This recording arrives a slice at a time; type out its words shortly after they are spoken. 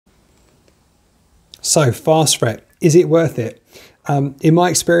So Fast Fret, is it worth it? In my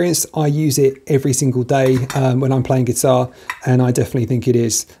experience, I use it every single day when I'm playing guitar, and I definitely think it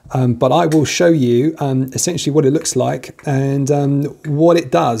is. But I will show you essentially what it looks like and what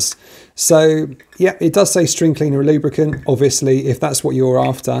it does. So yeah, it does say string cleaner and lubricant. Obviously, if that's what you're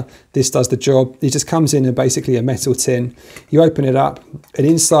after, this does the job. It just comes in basically a metal tin. You open it up, and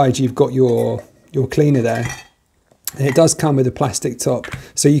inside you've got your cleaner there. And it does come with a plastic top,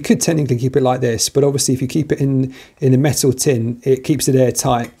 so you could technically keep it like this, but obviously if you keep it in a metal tin, it keeps it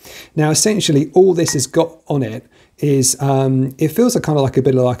airtight. Now essentially all this has got on it is it feels like a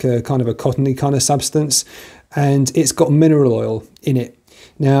bit of like a kind of a cottony kind of substance, and it's got mineral oil in it.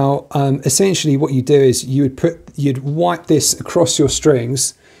 Now essentially what you do is you'd wipe this across your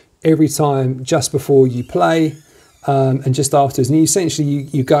strings every time just before you play. And just afterwards, and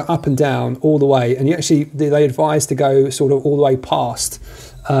you go up and down all the way, and they advise to go sort of all the way past.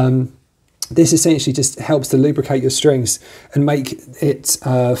 This essentially just helps to lubricate your strings and make it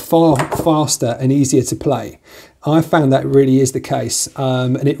far faster and easier to play. I found that really is the case,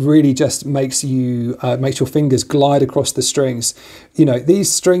 and it really just makes your fingers glide across the strings. You know,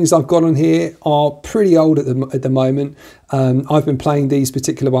 these strings I've got on here are pretty old at the moment. I've been playing these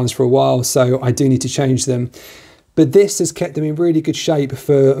particular ones for a while, so I do need to change them. But this has kept them in really good shape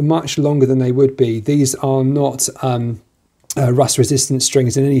for much longer than they would be. These are not rust resistant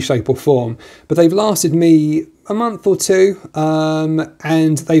strings in any shape or form, but they've lasted me a month or two,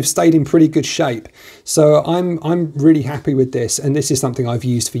 and they've stayed in pretty good shape. So I'm really happy with this, and this is something I've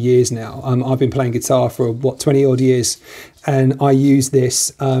used for years now. I've been playing guitar for 20 odd years, and I use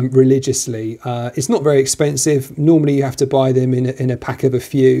this religiously. It's not very expensive. Normally you have to buy them in a pack of a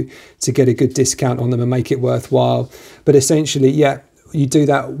few to get a good discount on them and make it worthwhile. But essentially, yeah, you do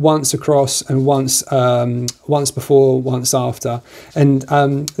that once across and once before, once after. And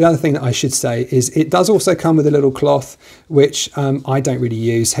the other thing that I should say is it does also come with a little cloth, which I don't really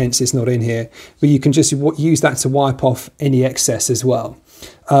use, hence it's not in here. But you can just use that to wipe off any excess as well.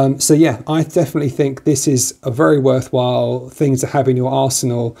 So yeah, I definitely think this is a very worthwhile thing to have in your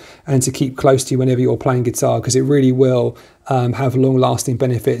arsenal and to keep close to you whenever you're playing guitar, because it really will have long-lasting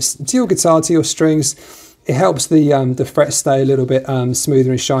benefits to your guitar, to your strings. It helps the frets stay a little bit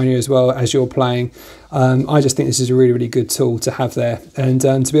smoother and shinier as well as you're playing. I just think this is a really, really good tool to have there and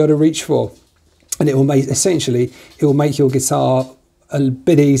to be able to reach for. And it will make your guitar a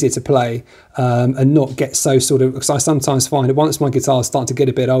bit easier to play and not get so sort of, because I sometimes find that once my guitars start to get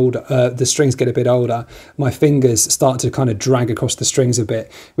a bit older, the strings get a bit older, my fingers start to kind of drag across the strings a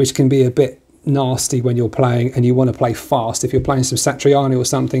bit, which can be a bit nasty when you're playing and you want to play fast. If you're playing some Satriani or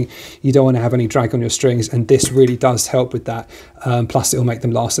something, you don't want to have any drag on your strings, and this really does help with that. Plus it'll make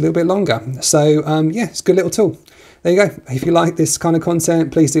them last a little bit longer. So yeah, it's a good little tool. There you go. If you like this kind of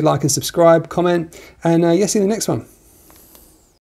content, please do like and subscribe, comment, and yeah, see you in the next one.